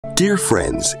Dear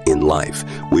friends, in life,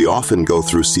 we often go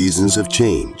through seasons of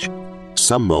change.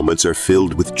 Some moments are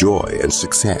filled with joy and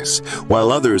success,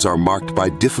 while others are marked by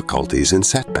difficulties and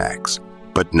setbacks.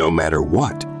 But no matter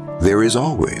what, there is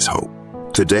always hope.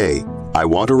 Today, I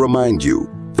want to remind you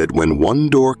that when one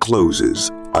door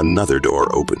closes, another door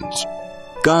opens.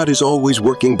 God is always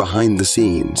working behind the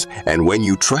scenes, and when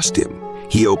you trust Him,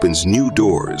 He opens new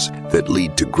doors that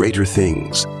lead to greater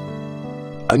things.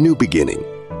 A new beginning.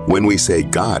 When we say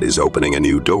God is opening a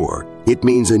new door, it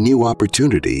means a new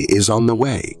opportunity is on the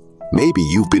way. Maybe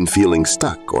you've been feeling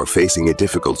stuck or facing a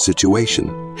difficult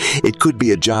situation. It could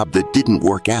be a job that didn't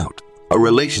work out, a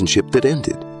relationship that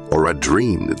ended, or a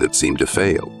dream that seemed to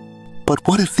fail. But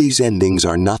what if these endings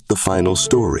are not the final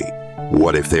story?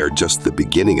 What if they are just the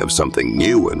beginning of something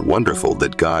new and wonderful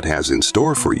that God has in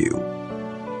store for you?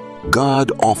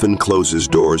 God often closes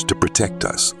doors to protect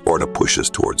us or to push us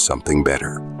towards something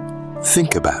better.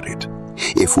 Think about it.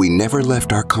 If we never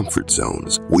left our comfort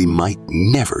zones, we might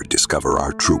never discover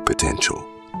our true potential.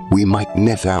 We might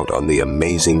miss out on the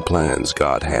amazing plans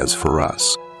God has for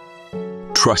us.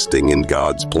 Trusting in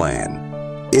God's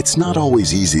plan. It's not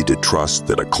always easy to trust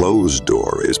that a closed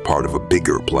door is part of a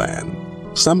bigger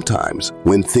plan. Sometimes,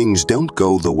 when things don't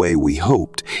go the way we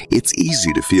hoped, it's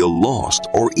easy to feel lost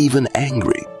or even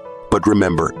angry. But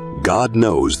remember, God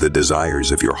knows the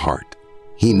desires of your heart.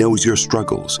 He knows your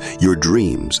struggles, your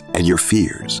dreams, and your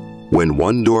fears. When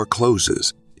one door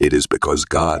closes, it is because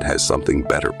God has something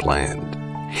better planned.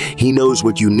 He knows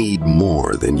what you need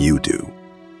more than you do.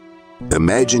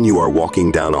 Imagine you are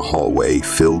walking down a hallway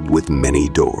filled with many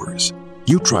doors.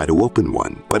 You try to open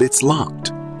one, but it's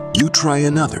locked. You try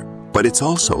another, but it's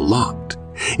also locked.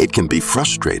 It can be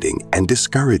frustrating and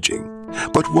discouraging.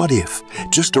 But what if,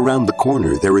 just around the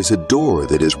corner, there is a door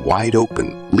that is wide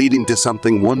open, leading to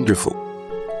something wonderful?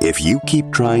 If you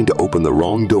keep trying to open the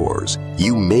wrong doors,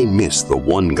 you may miss the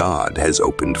one God has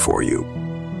opened for you.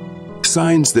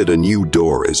 Signs that a new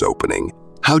door is opening.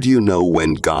 How do you know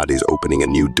when God is opening a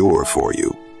new door for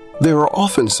you? There are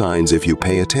often signs if you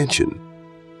pay attention.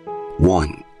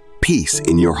 1. Peace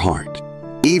in your heart.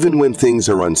 Even when things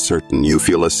are uncertain, you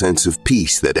feel a sense of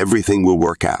peace that everything will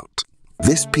work out.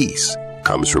 This peace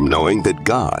comes from knowing that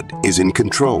God is in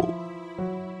control.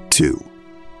 2.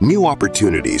 New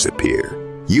opportunities appear.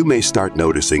 You may start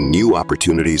noticing new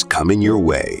opportunities coming your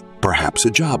way, perhaps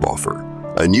a job offer,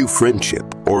 a new friendship,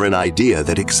 or an idea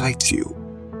that excites you.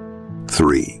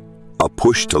 3. A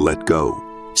push to let go.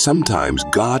 Sometimes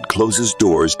God closes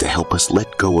doors to help us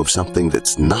let go of something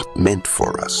that's not meant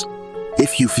for us.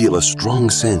 If you feel a strong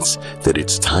sense that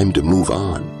it's time to move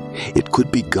on, it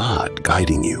could be God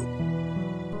guiding you.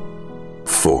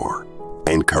 4.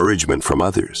 Encouragement from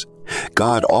others.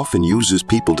 God often uses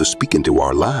people to speak into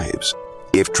our lives.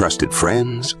 If trusted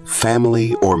friends,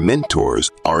 family, or mentors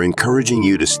are encouraging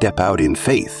you to step out in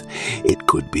faith, it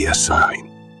could be a sign.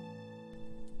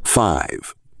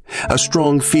 5. A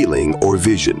strong feeling or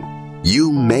vision.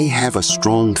 You may have a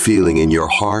strong feeling in your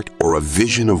heart or a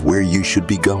vision of where you should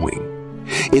be going.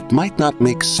 It might not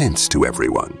make sense to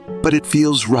everyone, but it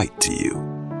feels right to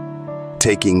you.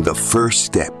 Taking the first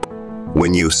step.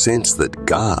 When you sense that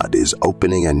God is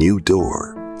opening a new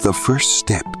door, the first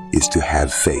step is to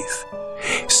have faith.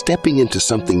 Stepping into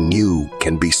something new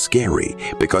can be scary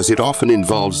because it often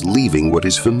involves leaving what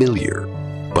is familiar.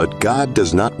 But God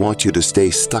does not want you to stay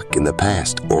stuck in the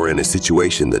past or in a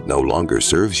situation that no longer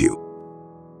serves you.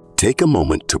 Take a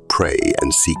moment to pray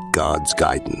and seek God's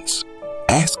guidance.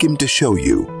 Ask Him to show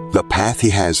you the path He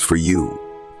has for you.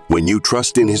 When you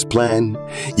trust in His plan,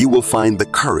 you will find the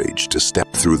courage to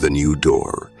step through the new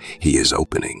door He is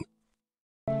opening.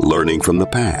 Learning from the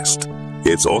past.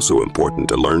 It's also important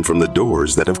to learn from the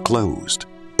doors that have closed.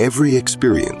 Every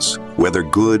experience, whether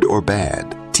good or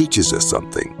bad, teaches us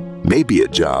something. Maybe a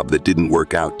job that didn't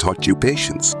work out taught you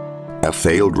patience. A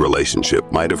failed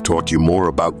relationship might have taught you more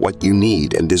about what you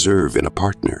need and deserve in a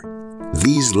partner.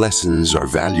 These lessons are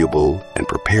valuable and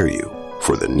prepare you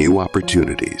for the new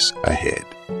opportunities ahead.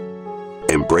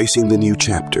 Embracing the new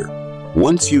chapter.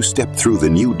 Once you step through the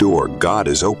new door God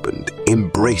has opened,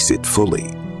 embrace it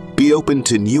fully. Be open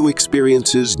to new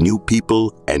experiences, new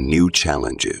people, and new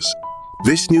challenges.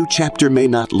 This new chapter may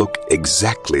not look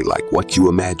exactly like what you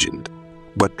imagined,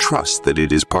 but trust that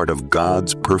it is part of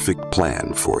God's perfect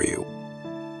plan for you.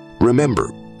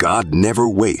 Remember, God never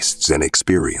wastes an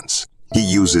experience. He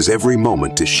uses every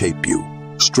moment to shape you,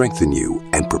 strengthen you,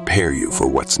 and prepare you for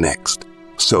what's next.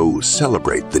 So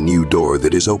celebrate the new door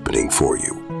that is opening for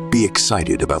you. Be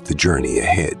excited about the journey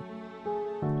ahead.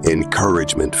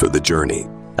 Encouragement for the journey.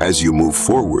 As you move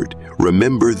forward,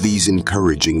 remember these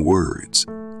encouraging words.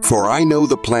 For I know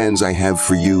the plans I have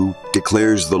for you,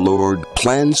 declares the Lord,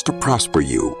 plans to prosper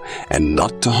you and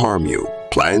not to harm you,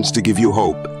 plans to give you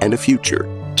hope and a future.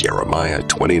 Jeremiah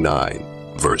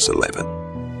 29, verse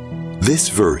 11. This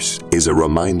verse is a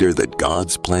reminder that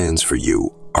God's plans for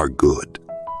you are good.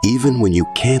 Even when you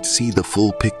can't see the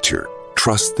full picture,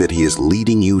 trust that He is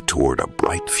leading you toward a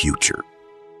bright future.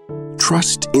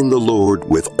 Trust in the Lord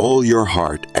with all your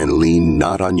heart and lean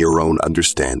not on your own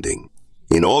understanding.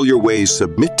 In all your ways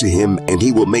submit to Him, and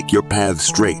He will make your path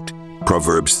straight.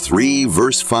 Proverbs 3,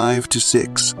 verse 5 to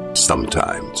 6.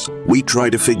 Sometimes we try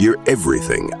to figure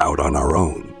everything out on our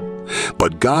own,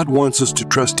 but God wants us to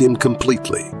trust Him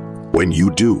completely. When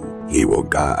you do, He will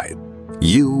guide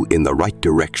you in the right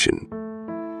direction.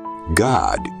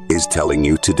 God is telling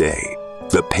you today,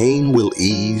 the pain will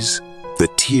ease, the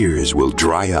tears will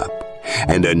dry up,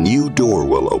 and a new door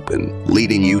will open,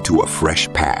 leading you to a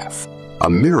fresh path. A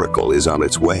miracle is on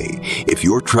its way if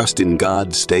your trust in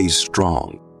God stays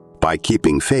strong. By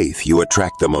keeping faith, you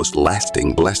attract the most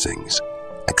lasting blessings.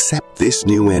 Accept this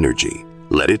new energy,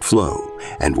 let it flow,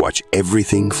 and watch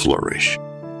everything flourish.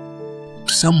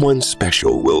 Someone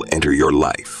special will enter your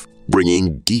life,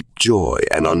 bringing deep joy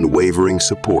and unwavering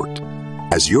support.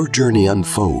 As your journey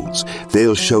unfolds,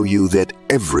 they'll show you that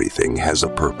everything has a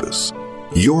purpose.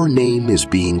 Your name is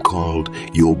being called.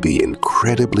 You'll be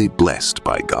incredibly blessed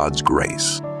by God's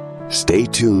grace. Stay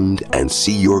tuned and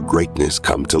see your greatness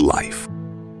come to life.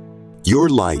 Your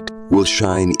light will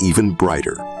shine even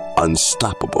brighter,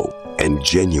 unstoppable, and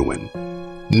genuine.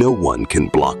 No one can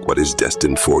block what is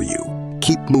destined for you.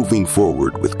 Keep moving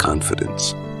forward with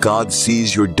confidence. God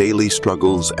sees your daily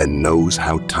struggles and knows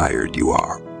how tired you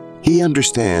are. He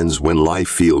understands when life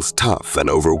feels tough and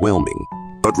overwhelming.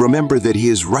 But remember that He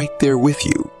is right there with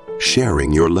you,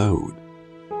 sharing your load.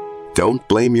 Don't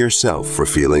blame yourself for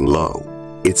feeling low.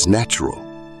 It's natural.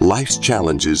 Life's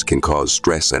challenges can cause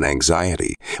stress and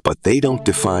anxiety, but they don't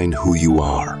define who you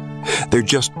are. They're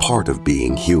just part of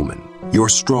being human. You're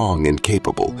strong and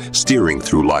capable, steering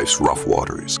through life's rough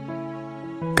waters.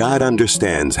 God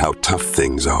understands how tough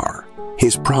things are.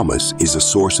 His promise is a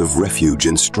source of refuge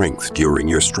and strength during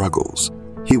your struggles.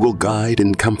 He will guide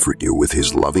and comfort you with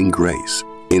His loving grace.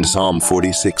 In Psalm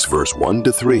 46, verse 1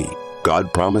 to 3,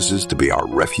 God promises to be our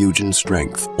refuge and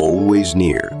strength, always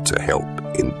near to help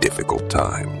in difficult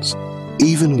times.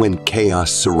 Even when chaos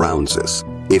surrounds us,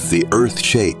 if the earth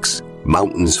shakes,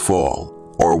 mountains fall,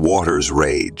 or waters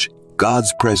rage,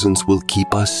 God's presence will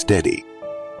keep us steady.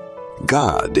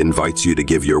 God invites you to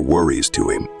give your worries to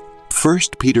Him. 1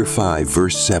 Peter 5,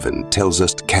 verse 7 tells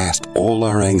us to cast all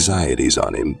our anxieties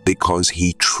on Him because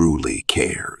He truly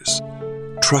cares.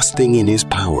 Trusting in His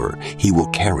power, He will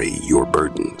carry your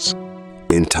burdens.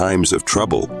 In times of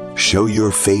trouble, show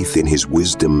your faith in His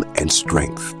wisdom and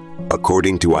strength.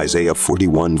 According to Isaiah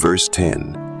 41, verse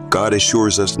 10, God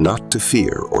assures us not to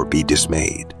fear or be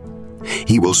dismayed.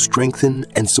 He will strengthen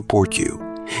and support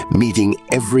you, meeting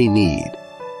every need.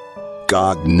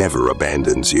 God never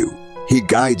abandons you. He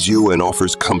guides you and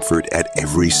offers comfort at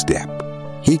every step.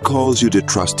 He calls you to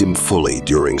trust Him fully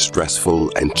during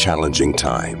stressful and challenging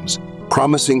times,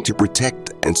 promising to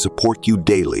protect and support you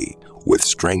daily with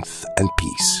strength and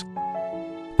peace.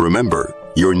 Remember,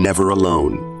 you're never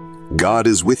alone. God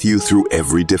is with you through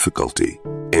every difficulty.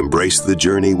 Embrace the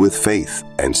journey with faith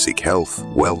and seek health,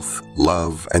 wealth,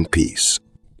 love, and peace.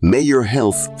 May your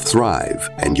health thrive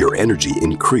and your energy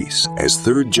increase as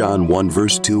 3 John 1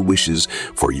 verse 2 wishes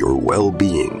for your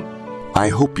well-being. I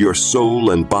hope your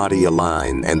soul and body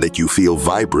align and that you feel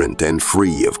vibrant and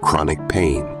free of chronic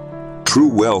pain. True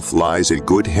wealth lies in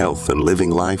good health and living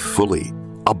life fully.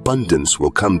 Abundance will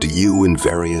come to you in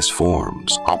various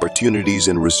forms, opportunities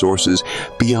and resources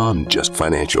beyond just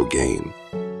financial gain.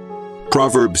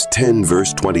 Proverbs 10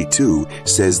 verse 22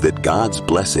 says that God's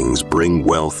blessings bring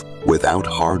wealth without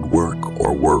hard work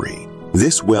or worry.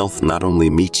 This wealth not only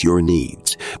meets your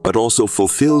needs, but also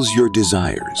fulfills your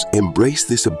desires. Embrace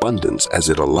this abundance as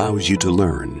it allows you to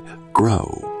learn,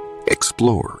 grow,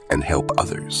 explore, and help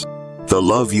others. The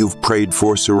love you've prayed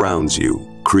for surrounds you,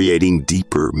 creating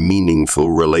deeper, meaningful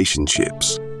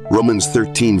relationships. Romans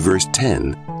 13 verse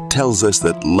 10 tells us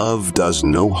that love does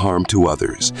no harm to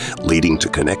others, leading to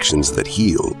connections that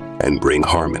heal and bring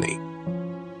harmony.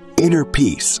 Inner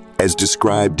peace, as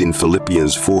described in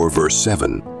Philippians 4 verse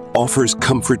 7, offers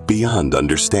comfort beyond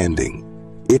understanding.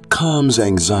 It calms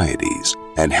anxieties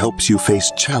and helps you face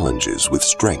challenges with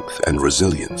strength and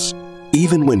resilience.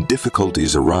 Even when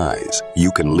difficulties arise,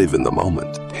 you can live in the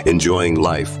moment, enjoying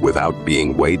life without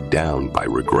being weighed down by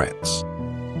regrets.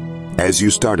 As you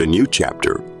start a new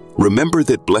chapter, remember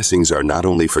that blessings are not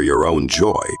only for your own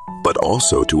joy, but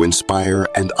also to inspire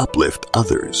and uplift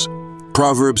others.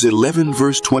 Proverbs 11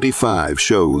 verse 25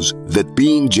 shows that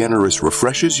being generous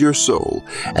refreshes your soul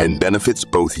and benefits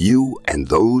both you and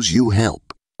those you help.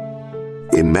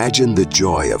 Imagine the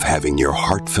joy of having your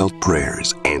heartfelt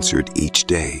prayers answered each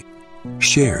day.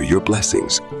 Share your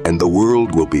blessings, and the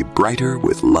world will be brighter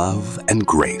with love and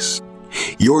grace.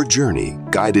 Your journey,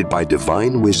 guided by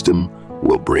divine wisdom,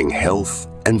 will bring health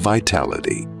and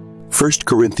vitality. 1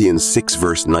 Corinthians 6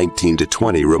 verse 19 to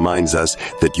 20 reminds us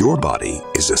that your body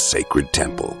is a sacred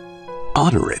temple.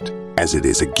 Honor it, as it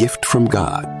is a gift from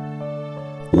God.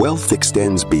 Wealth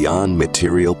extends beyond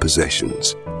material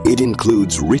possessions. It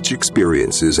includes rich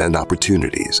experiences and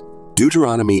opportunities.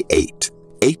 Deuteronomy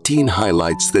 8:18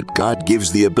 highlights that God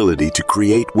gives the ability to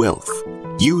create wealth.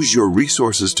 Use your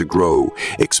resources to grow,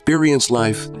 experience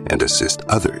life, and assist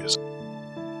others.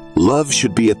 Love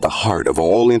should be at the heart of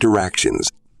all interactions,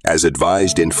 as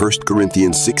advised in 1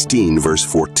 Corinthians 16 verse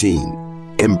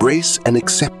 14. Embrace and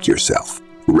accept yourself,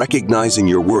 recognizing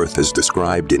your worth as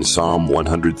described in Psalm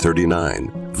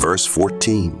 139 verse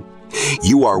 14.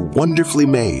 You are wonderfully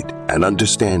made, and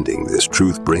understanding this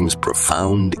truth brings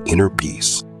profound inner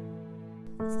peace.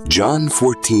 John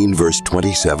 14 verse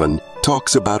 27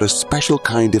 talks about a special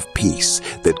kind of peace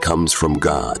that comes from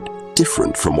God,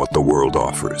 different from what the world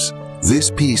offers.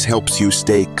 This peace helps you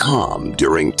stay calm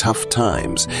during tough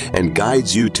times and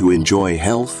guides you to enjoy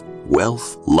health,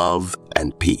 wealth, love,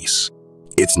 and peace.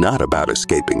 It's not about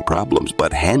escaping problems,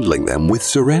 but handling them with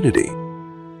serenity.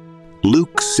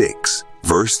 Luke 6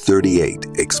 verse 38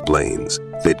 explains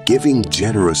that giving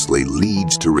generously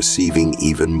leads to receiving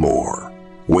even more.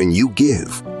 When you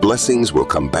give, blessings will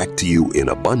come back to you in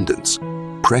abundance,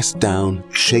 pressed down,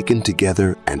 shaken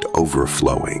together, and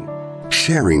overflowing.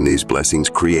 Sharing these blessings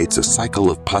creates a cycle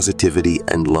of positivity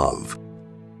and love.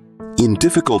 In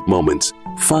difficult moments,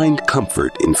 find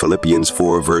comfort in Philippians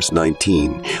 4 verse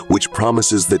 19, which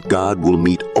promises that God will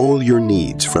meet all your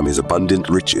needs from His abundant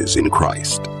riches in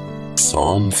Christ.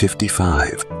 Psalm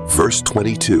 55 verse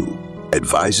 22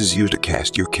 advises you to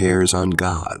cast your cares on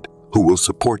God, who will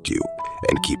support you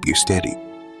and keep you steady.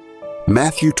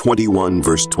 Matthew 21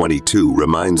 verse 22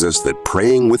 reminds us that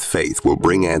praying with faith will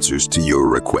bring answers to your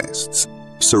requests.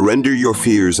 Surrender your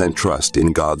fears and trust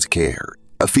in God's care.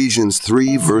 Ephesians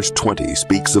 3 verse 20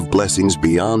 speaks of blessings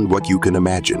beyond what you can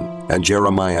imagine, and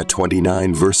Jeremiah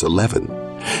 29 verse 11.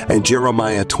 And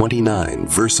Jeremiah 29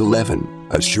 verse 11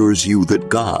 assures you that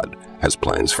God has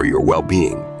plans for your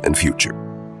well-being and future.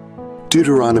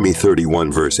 Deuteronomy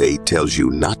 31 verse 8 tells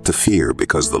you not to fear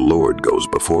because the Lord goes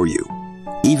before you.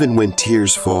 Even when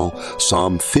tears fall,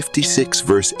 Psalm 56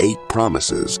 verse 8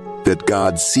 promises that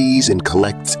God sees and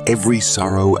collects every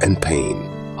sorrow and pain,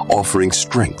 offering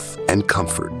strength and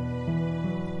comfort.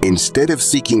 Instead of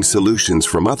seeking solutions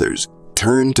from others,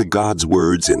 turn to God's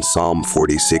words in Psalm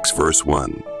 46 verse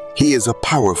 1. He is a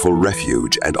powerful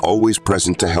refuge and always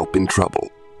present to help in trouble.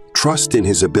 Trust in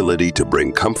His ability to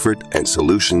bring comfort and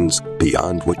solutions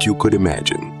beyond what you could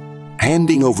imagine.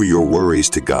 Handing over your worries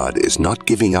to God is not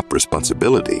giving up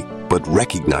responsibility, but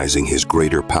recognizing His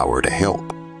greater power to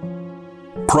help.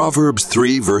 Proverbs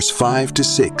 3 verse 5 to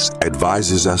 6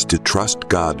 advises us to trust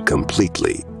God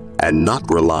completely and not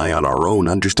rely on our own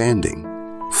understanding.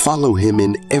 Follow Him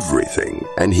in everything,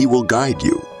 and He will guide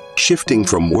you. Shifting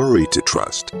from worry to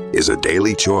trust is a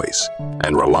daily choice,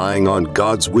 and relying on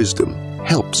God's wisdom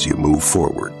helps you move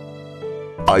forward.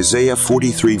 Isaiah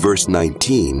 43 verse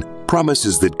 19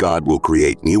 promises that God will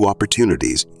create new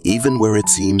opportunities even where it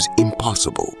seems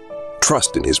impossible.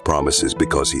 Trust in His promises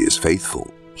because He is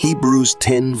faithful. Hebrews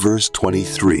 10 verse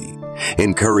 23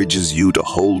 encourages you to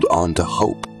hold on to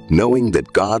hope, knowing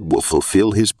that God will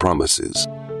fulfill His promises.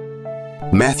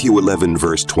 Matthew 11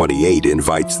 verse 28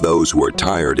 invites those who are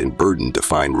tired and burdened to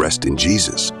find rest in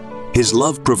Jesus. His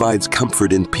love provides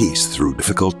comfort and peace through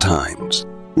difficult times.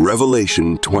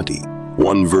 Revelation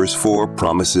 21 verse 4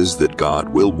 promises that God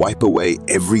will wipe away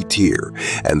every tear,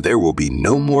 and there will be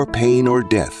no more pain or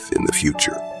death in the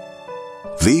future.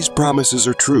 These promises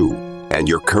are true, and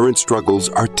your current struggles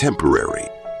are temporary.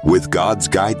 With God's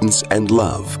guidance and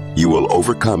love, you will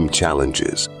overcome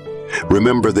challenges.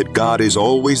 Remember that God is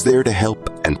always there to help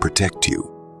and protect you.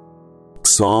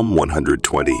 Psalm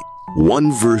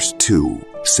 121 verse 2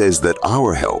 says that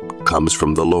our help comes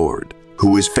from the Lord,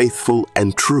 who is faithful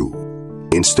and true.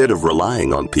 Instead of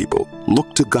relying on people,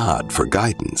 look to God for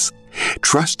guidance.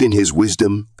 Trust in His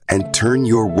wisdom and turn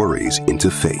your worries into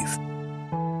faith.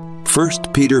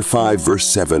 1 Peter 5 verse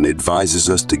 7 advises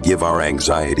us to give our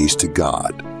anxieties to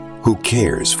God, who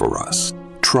cares for us.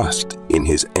 Trust in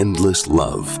His endless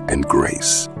love and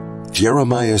grace.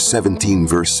 Jeremiah 17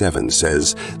 verse 7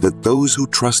 says that those who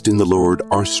trust in the Lord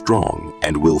are strong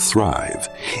and will thrive,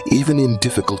 even in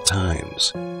difficult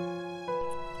times.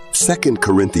 2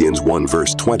 Corinthians 1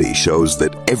 verse 20 shows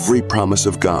that every promise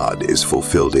of God is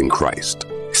fulfilled in Christ.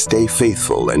 Stay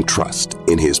faithful and trust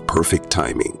in His perfect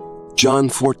timing. John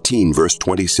 14 verse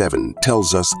 27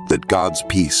 tells us that God's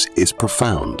peace is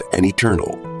profound and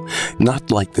eternal,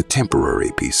 not like the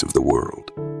temporary peace of the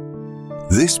world.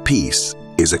 This peace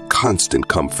is a constant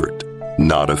comfort,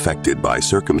 not affected by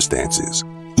circumstances.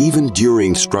 Even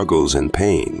during struggles and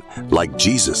pain, like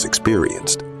Jesus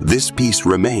experienced, this peace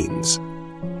remains.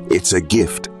 It's a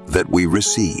gift that we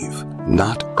receive,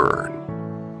 not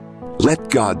earn. Let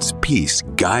God's peace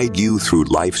guide you through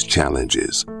life's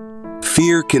challenges.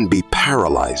 Fear can be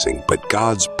paralyzing, but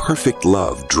God's perfect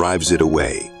love drives it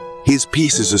away. His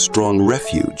peace is a strong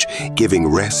refuge, giving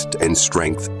rest and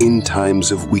strength in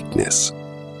times of weakness.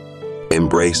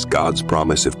 Embrace God's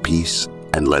promise of peace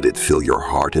and let it fill your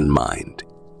heart and mind.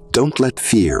 Don't let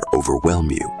fear overwhelm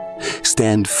you.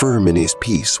 Stand firm in His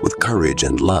peace with courage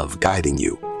and love guiding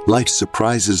you. Life's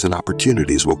surprises and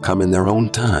opportunities will come in their own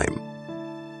time.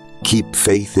 Keep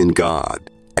faith in God,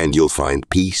 and you'll find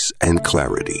peace and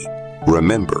clarity.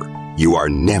 Remember, you are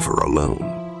never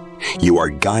alone. You are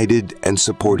guided and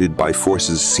supported by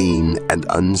forces seen and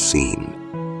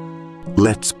unseen.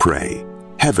 Let's pray.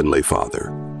 Heavenly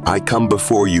Father, I come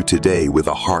before you today with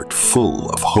a heart full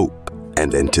of hope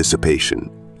and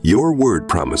anticipation. Your word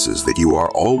promises that you are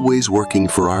always working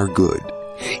for our good,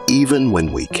 even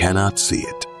when we cannot see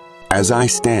it. As I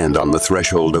stand on the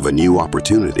threshold of a new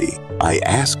opportunity, I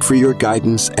ask for your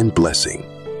guidance and blessing.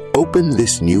 Open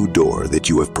this new door that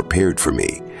you have prepared for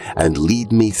me and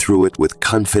lead me through it with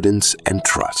confidence and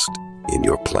trust in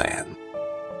your plan.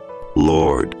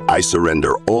 Lord, I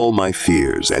surrender all my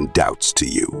fears and doubts to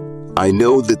you. I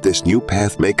know that this new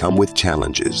path may come with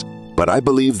challenges, but I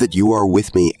believe that you are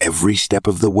with me every step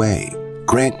of the way.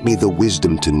 Grant me the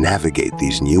wisdom to navigate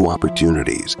these new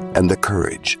opportunities and the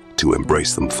courage to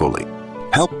embrace them fully.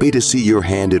 Help me to see your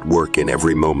hand at work in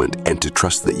every moment and to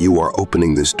trust that you are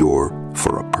opening this door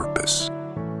for a purpose.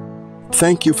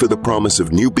 Thank you for the promise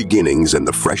of new beginnings and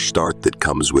the fresh start that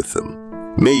comes with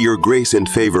them. May your grace and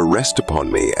favor rest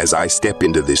upon me as I step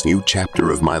into this new chapter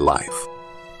of my life.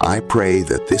 I pray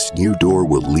that this new door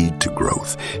will lead to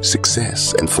growth,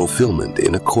 success, and fulfillment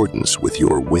in accordance with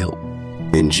your will.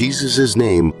 In Jesus'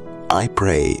 name, I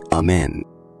pray, Amen.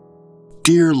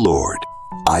 Dear Lord,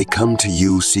 I come to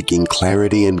you seeking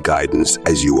clarity and guidance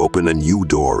as you open a new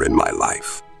door in my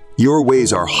life. Your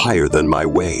ways are higher than my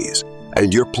ways,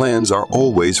 and your plans are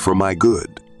always for my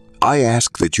good. I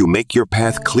ask that you make your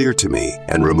path clear to me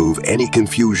and remove any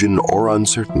confusion or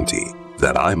uncertainty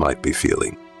that I might be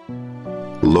feeling.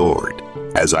 Lord,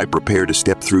 as I prepare to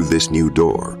step through this new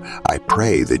door, I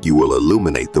pray that you will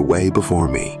illuminate the way before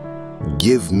me.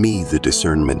 Give me the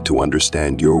discernment to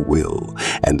understand your will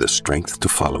and the strength to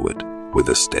follow it with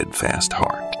a steadfast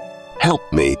heart. Help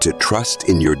me to trust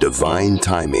in your divine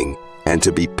timing and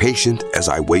to be patient as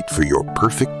I wait for your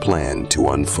perfect plan to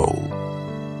unfold.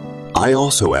 I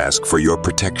also ask for your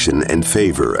protection and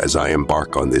favor as I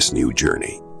embark on this new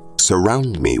journey.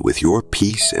 Surround me with your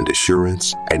peace and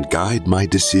assurance and guide my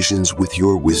decisions with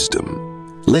your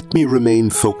wisdom. Let me remain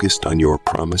focused on your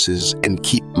promises and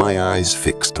keep my eyes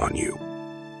fixed on you.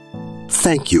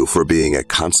 Thank you for being a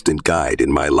constant guide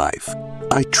in my life.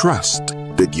 I trust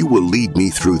that you will lead me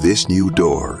through this new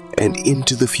door and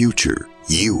into the future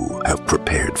you have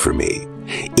prepared for me.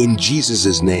 In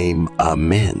Jesus' name,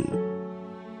 Amen.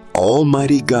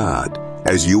 Almighty God,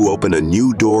 as you open a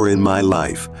new door in my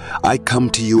life, I come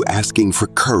to you asking for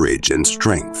courage and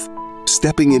strength.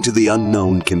 Stepping into the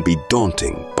unknown can be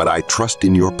daunting, but I trust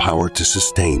in your power to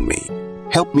sustain me.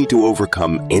 Help me to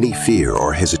overcome any fear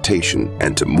or hesitation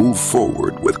and to move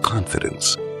forward with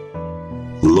confidence.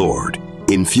 Lord,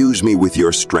 infuse me with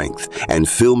your strength and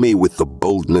fill me with the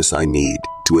boldness I need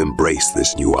to embrace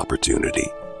this new opportunity.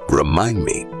 Remind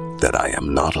me that I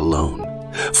am not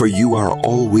alone, for you are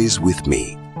always with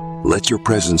me. Let your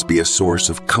presence be a source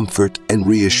of comfort and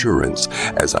reassurance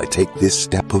as I take this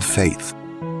step of faith.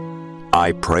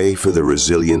 I pray for the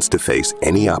resilience to face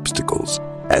any obstacles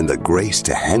and the grace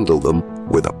to handle them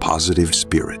with a positive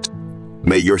spirit.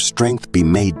 May your strength be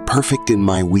made perfect in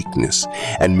my weakness,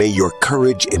 and may your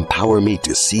courage empower me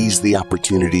to seize the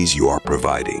opportunities you are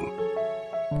providing.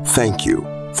 Thank you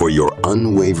for your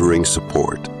unwavering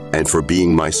support and for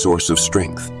being my source of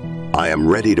strength. I am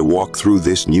ready to walk through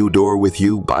this new door with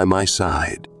you by my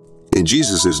side. In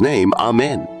Jesus' name,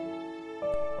 Amen.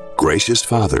 Gracious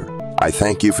Father, I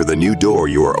thank you for the new door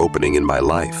you are opening in my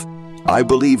life. I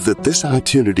believe that this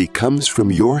opportunity comes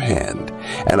from your hand,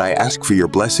 and I ask for your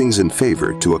blessings and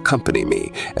favor to accompany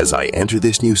me as I enter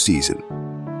this new season.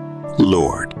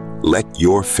 Lord, let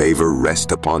your favor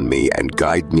rest upon me and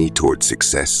guide me toward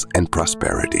success and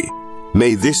prosperity.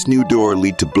 May this new door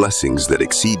lead to blessings that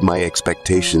exceed my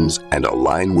expectations and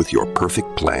align with your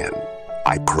perfect plan.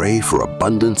 I pray for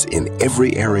abundance in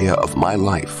every area of my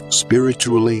life,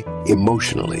 spiritually,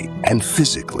 emotionally, and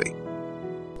physically.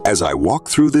 As I walk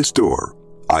through this door,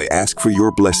 I ask for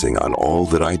your blessing on all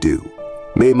that I do.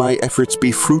 May my efforts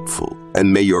be fruitful,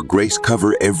 and may your grace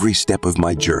cover every step of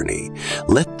my journey.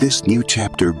 Let this new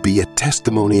chapter be a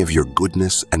testimony of your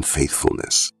goodness and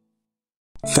faithfulness.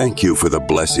 Thank you for the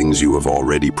blessings you have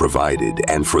already provided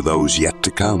and for those yet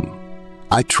to come.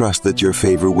 I trust that your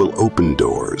favor will open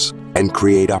doors and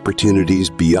create opportunities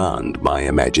beyond my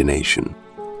imagination.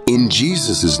 In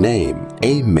Jesus' name,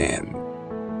 amen.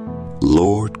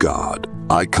 Lord God,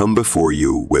 I come before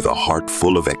you with a heart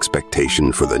full of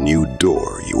expectation for the new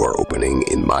door you are opening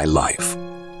in my life.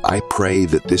 I pray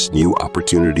that this new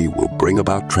opportunity will bring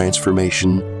about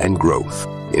transformation and growth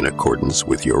in accordance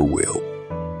with your will.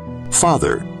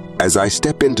 Father, as I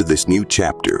step into this new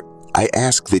chapter, I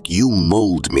ask that you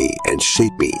mold me and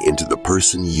shape me into the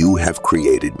person you have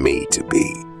created me to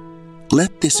be.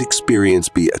 Let this experience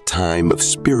be a time of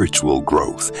spiritual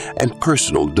growth and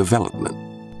personal development.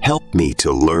 Help me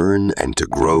to learn and to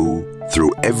grow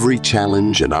through every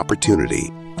challenge and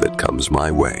opportunity that comes my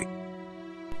way.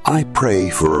 I pray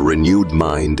for a renewed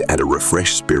mind and a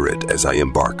refreshed spirit as I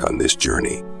embark on this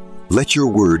journey. Let your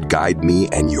word guide me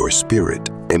and your spirit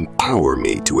empower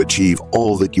me to achieve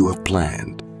all that you have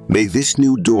planned. May this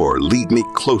new door lead me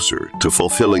closer to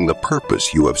fulfilling the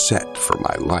purpose you have set for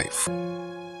my life.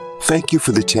 Thank you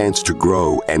for the chance to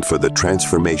grow and for the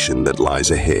transformation that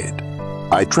lies ahead.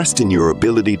 I trust in your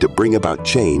ability to bring about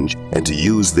change and to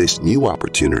use this new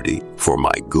opportunity for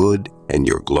my good and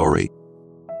your glory.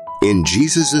 In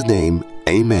Jesus' name,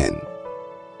 amen.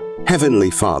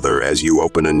 Heavenly Father, as you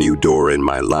open a new door in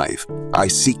my life, I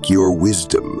seek your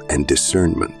wisdom and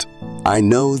discernment. I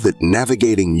know that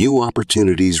navigating new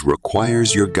opportunities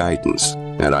requires your guidance,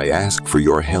 and I ask for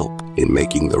your help in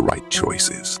making the right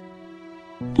choices.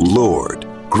 Lord,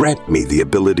 grant me the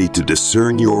ability to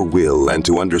discern your will and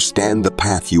to understand the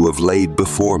path you have laid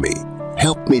before me.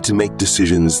 Help me to make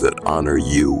decisions that honor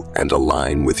you and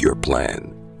align with your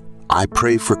plan. I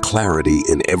pray for clarity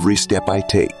in every step I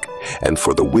take and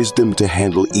for the wisdom to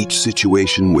handle each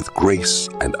situation with grace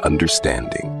and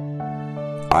understanding.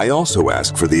 I also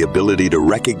ask for the ability to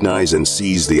recognize and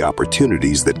seize the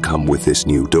opportunities that come with this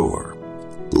new door.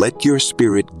 Let your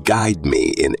Spirit guide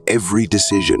me in every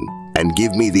decision and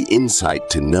give me the insight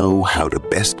to know how to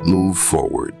best move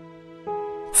forward.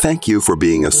 Thank you for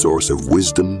being a source of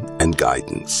wisdom and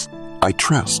guidance. I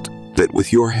trust that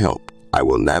with your help, I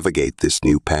will navigate this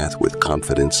new path with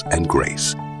confidence and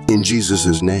grace. In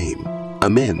Jesus' name,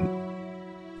 amen.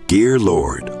 Dear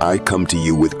Lord, I come to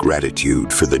you with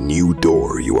gratitude for the new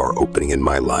door you are opening in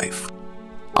my life.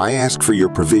 I ask for your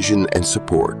provision and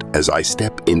support as I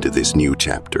step into this new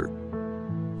chapter.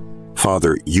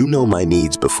 Father, you know my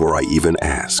needs before I even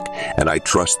ask, and I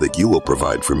trust that you will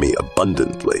provide for me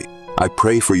abundantly. I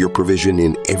pray for your provision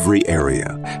in every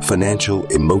area, financial,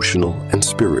 emotional, and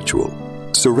spiritual.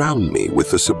 Surround me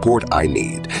with the support I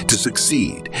need to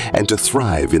succeed and to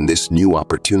thrive in this new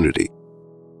opportunity.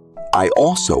 I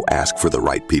also ask for the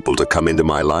right people to come into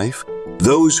my life,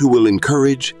 those who will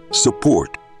encourage,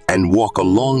 support, and walk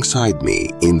alongside me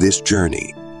in this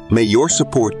journey. May your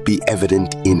support be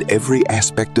evident in every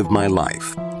aspect of my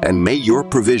life, and may your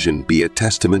provision be a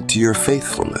testament to your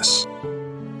faithfulness.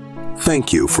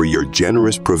 Thank you for your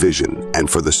generous provision and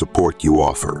for the support you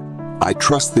offer. I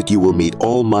trust that you will meet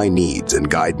all my needs and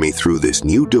guide me through this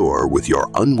new door with your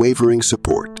unwavering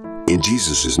support. In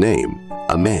Jesus' name,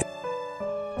 amen.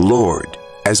 Lord,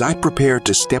 as I prepare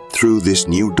to step through this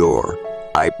new door,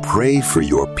 I pray for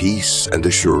your peace and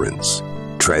assurance.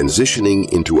 Transitioning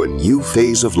into a new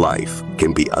phase of life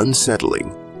can be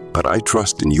unsettling, but I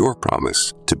trust in your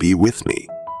promise to be with me.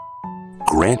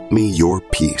 Grant me your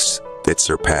peace that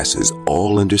surpasses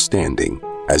all understanding,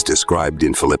 as described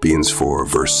in Philippians 4,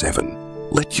 verse 7.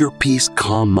 Let your peace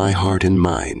calm my heart and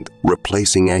mind,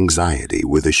 replacing anxiety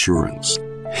with assurance.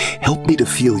 Help me to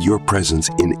feel your presence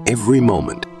in every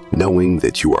moment, knowing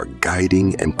that you are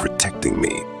guiding and protecting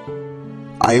me.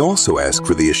 I also ask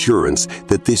for the assurance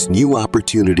that this new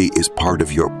opportunity is part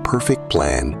of your perfect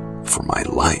plan for my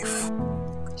life.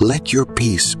 Let your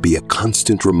peace be a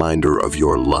constant reminder of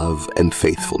your love and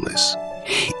faithfulness,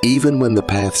 even when the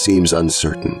path seems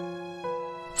uncertain.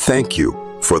 Thank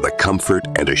you for the comfort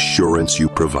and assurance you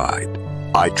provide.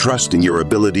 I trust in your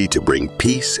ability to bring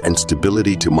peace and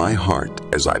stability to my heart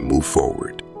as I move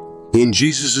forward. In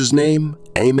Jesus' name,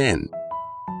 amen.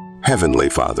 Heavenly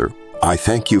Father, I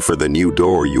thank you for the new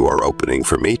door you are opening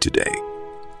for me today.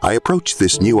 I approach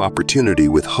this new opportunity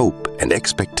with hope and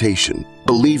expectation,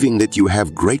 believing that you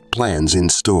have great plans in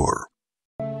store.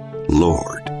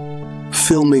 Lord,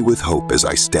 fill me with hope as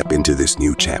I step into this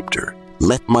new chapter.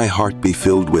 Let my heart be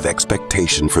filled with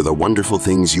expectation for the wonderful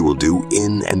things you will do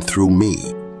in and through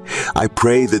me. I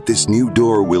pray that this new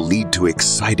door will lead to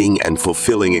exciting and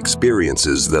fulfilling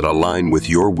experiences that align with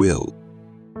your will.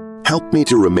 Help me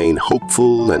to remain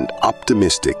hopeful and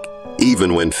optimistic,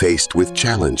 even when faced with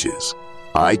challenges.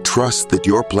 I trust that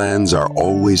your plans are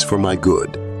always for my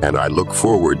good, and I look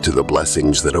forward to the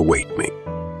blessings that await me.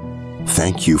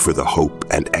 Thank you for the hope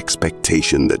and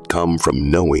expectation that come from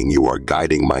knowing you are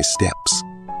guiding my steps.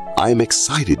 I am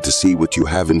excited to see what you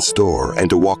have in store and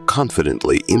to walk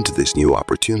confidently into this new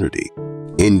opportunity.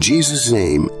 In Jesus'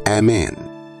 name,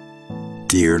 amen.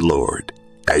 Dear Lord,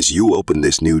 as you open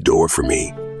this new door for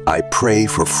me, I pray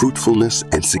for fruitfulness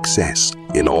and success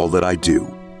in all that I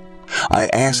do. I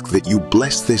ask that you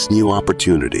bless this new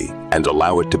opportunity and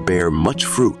allow it to bear much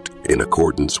fruit in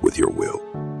accordance with your will.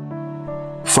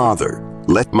 Father,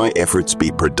 let my efforts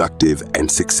be productive and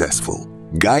successful.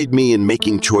 Guide me in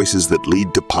making choices that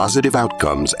lead to positive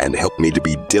outcomes and help me to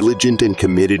be diligent and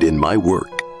committed in my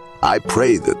work. I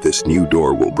pray that this new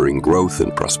door will bring growth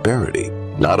and prosperity,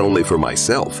 not only for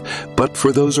myself, but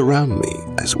for those around me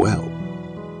as well.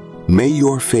 May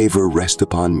your favor rest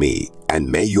upon me, and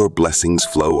may your blessings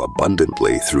flow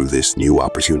abundantly through this new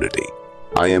opportunity.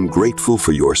 I am grateful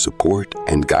for your support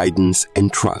and guidance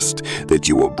and trust that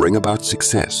you will bring about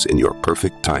success in your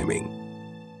perfect timing.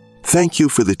 Thank you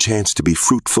for the chance to be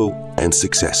fruitful and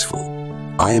successful.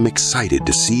 I am excited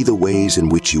to see the ways in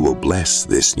which you will bless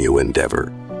this new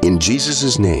endeavor. In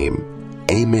Jesus' name,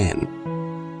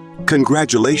 amen.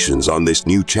 Congratulations on this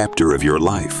new chapter of your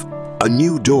life. A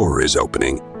new door is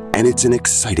opening, and it's an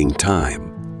exciting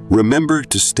time. Remember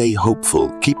to stay hopeful,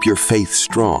 keep your faith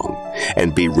strong,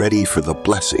 and be ready for the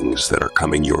blessings that are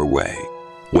coming your way.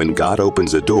 When God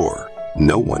opens a door,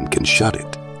 no one can shut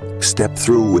it. Step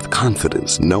through with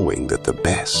confidence, knowing that the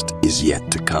best is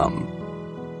yet to come.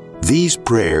 These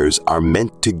prayers are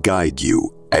meant to guide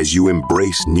you as you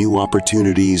embrace new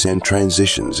opportunities and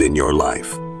transitions in your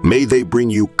life. May they bring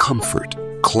you comfort,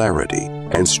 clarity,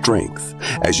 and strength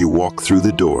as you walk through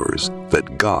the doors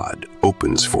that God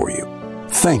opens for you.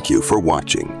 Thank you for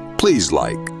watching. Please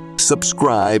like,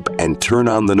 subscribe, and turn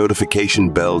on the notification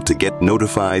bell to get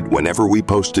notified whenever we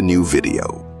post a new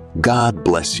video. God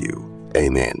bless you.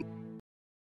 Amen.